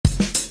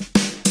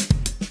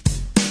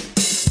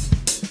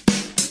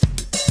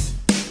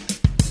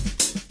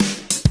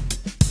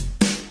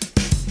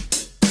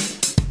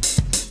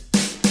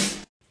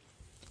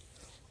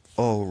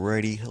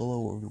Alrighty,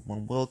 hello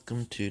everyone.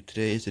 Welcome to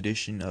today's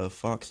edition of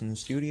Fox in the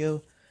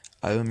Studio.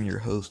 I am your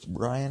host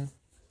Brian,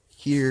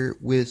 here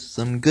with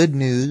some good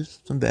news,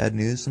 some bad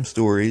news, some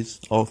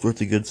stories, all sorts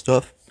of good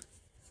stuff.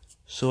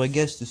 So I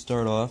guess to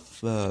start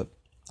off, I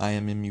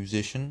am a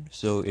musician,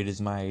 so it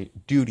is my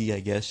duty, I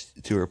guess,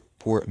 to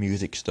report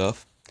music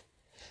stuff.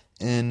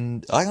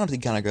 And I honestly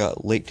kind of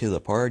got late to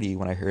the party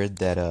when I heard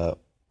that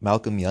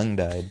Malcolm Young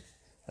died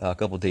a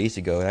couple days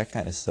ago. That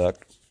kind of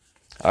sucked.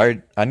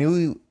 I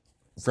knew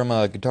from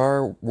a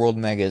Guitar World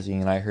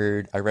magazine. I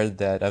read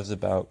that was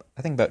about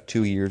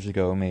 2 years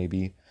ago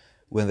maybe,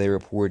 when they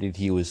reported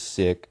he was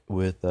sick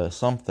with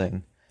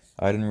something.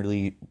 I didn't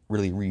really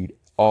read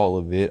all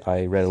of it.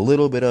 I read a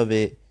little bit of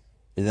it,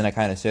 and then I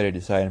kind of set it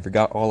aside and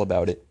forgot all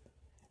about it.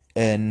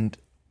 And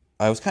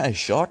I was kind of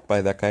shocked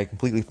by that. I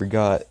completely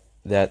forgot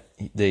that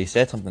they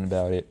said something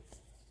about it.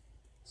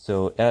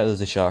 So that was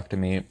a shock to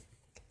me.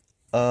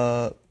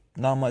 Uh,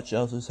 Not much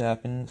else has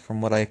happened from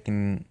what I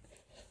can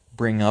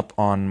bring up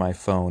on my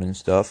phone and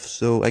stuff.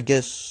 So I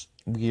guess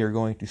we are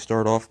going to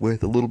start off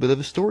with a little bit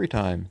of a story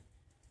time.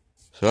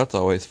 So that's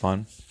always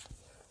fun.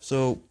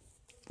 So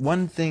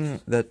one thing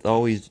that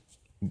always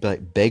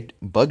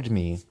bugged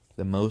me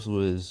the most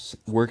was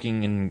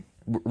working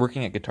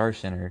at Guitar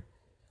Center,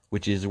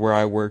 which is where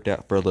I worked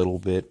at for a little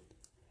bit.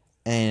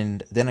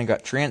 And then I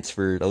got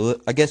transferred.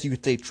 I guess you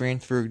could say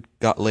transferred,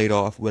 got laid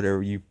off,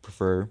 whatever you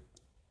prefer.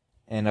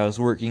 And I was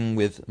working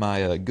with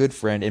my good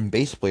friend and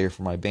bass player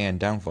for my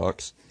band,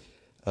 Downfox.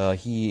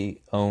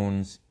 He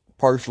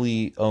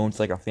partially owns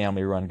like a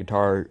family-run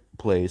guitar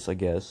place, I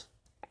guess,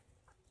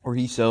 where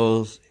he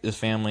sells his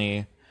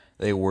family.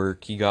 They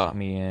work. He got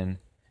me in,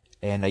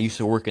 and I used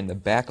to work in the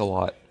back a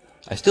lot.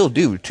 I still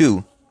do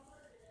too.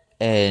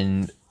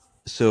 And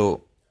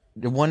so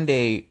the one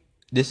day,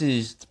 this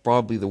is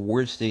probably the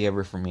worst day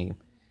ever for me.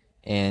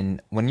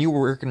 And when you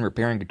work in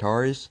repairing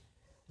guitars,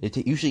 it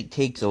usually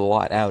takes a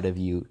lot out of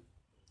you,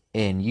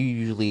 and you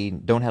usually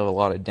don't have a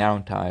lot of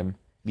downtime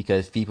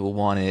because people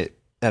want it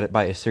at it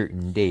by a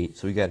certain date,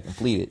 so we got to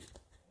complete it.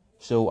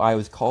 So I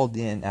was called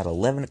in at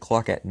 11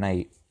 o'clock at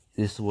night.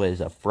 This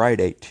was a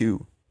Friday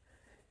too,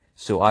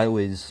 so I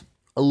was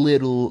a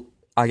little,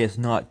 I guess,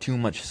 not too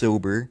much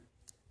sober.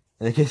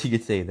 I guess you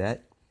could say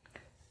that.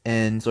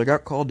 And so I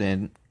got called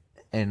in,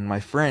 and my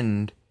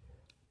friend,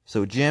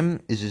 so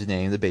Jim is his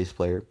name, the bass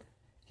player.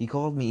 He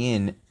called me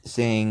in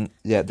saying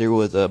that there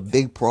was a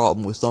big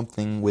problem with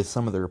something with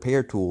some of the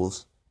repair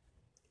tools.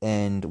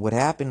 And what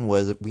happened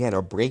was we had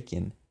a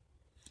break-in,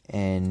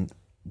 and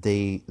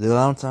the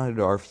alarm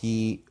sounded off.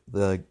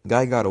 The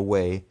guy got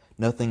away.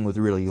 Nothing was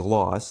really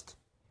lost,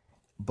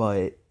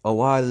 but a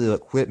lot of the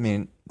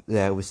equipment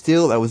that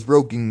was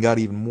broken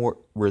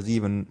was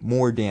even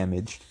more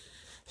damaged.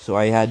 So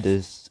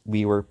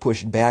we were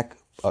pushed back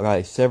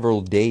by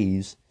several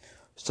days.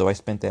 So I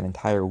spent that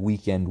entire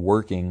weekend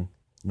working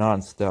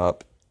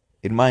nonstop.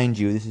 And mind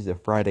you, this is a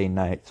Friday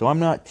night, so I'm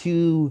not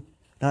too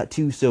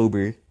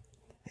sober,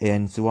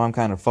 and so I'm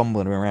kind of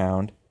fumbling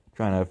around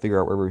trying to figure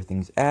out where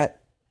everything's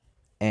at.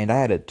 And I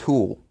had a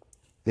tool.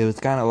 It was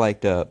kind of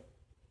like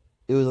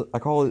I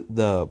call it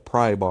the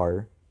pry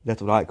bar.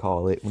 That's what I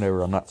call it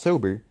whenever I'm not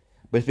sober.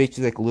 But it's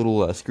basically like a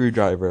little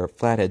screwdriver, a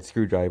flathead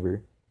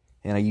screwdriver.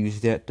 And I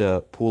used that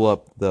to pull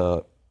up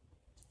the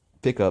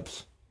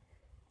pickups.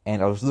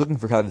 And I was looking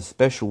for kind of a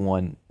special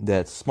one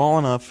that's small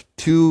enough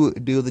to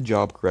do the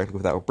job correctly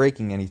without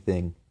breaking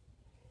anything.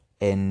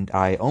 And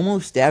I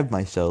almost stabbed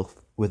myself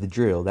with a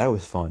drill. That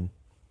was fun.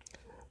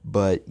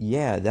 But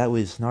yeah, that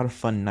was not a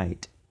fun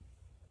night.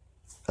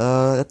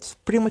 That's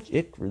pretty much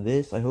it for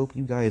this. I hope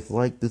you guys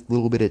like this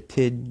little bit of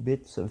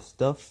tidbits of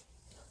stuff.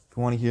 If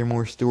you want to hear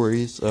more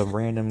stories of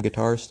random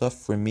guitar stuff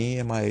from me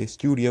and my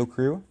studio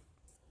crew,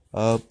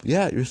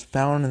 yeah, just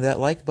pound that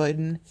like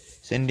button,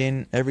 send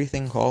in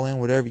everything, call in,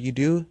 whatever you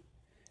do,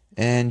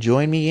 and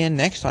join me in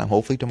next time.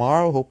 Hopefully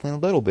tomorrow, hopefully in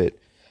a little bit.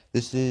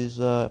 This is,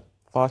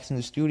 Fox in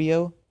the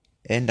Studio,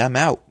 and I'm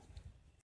out.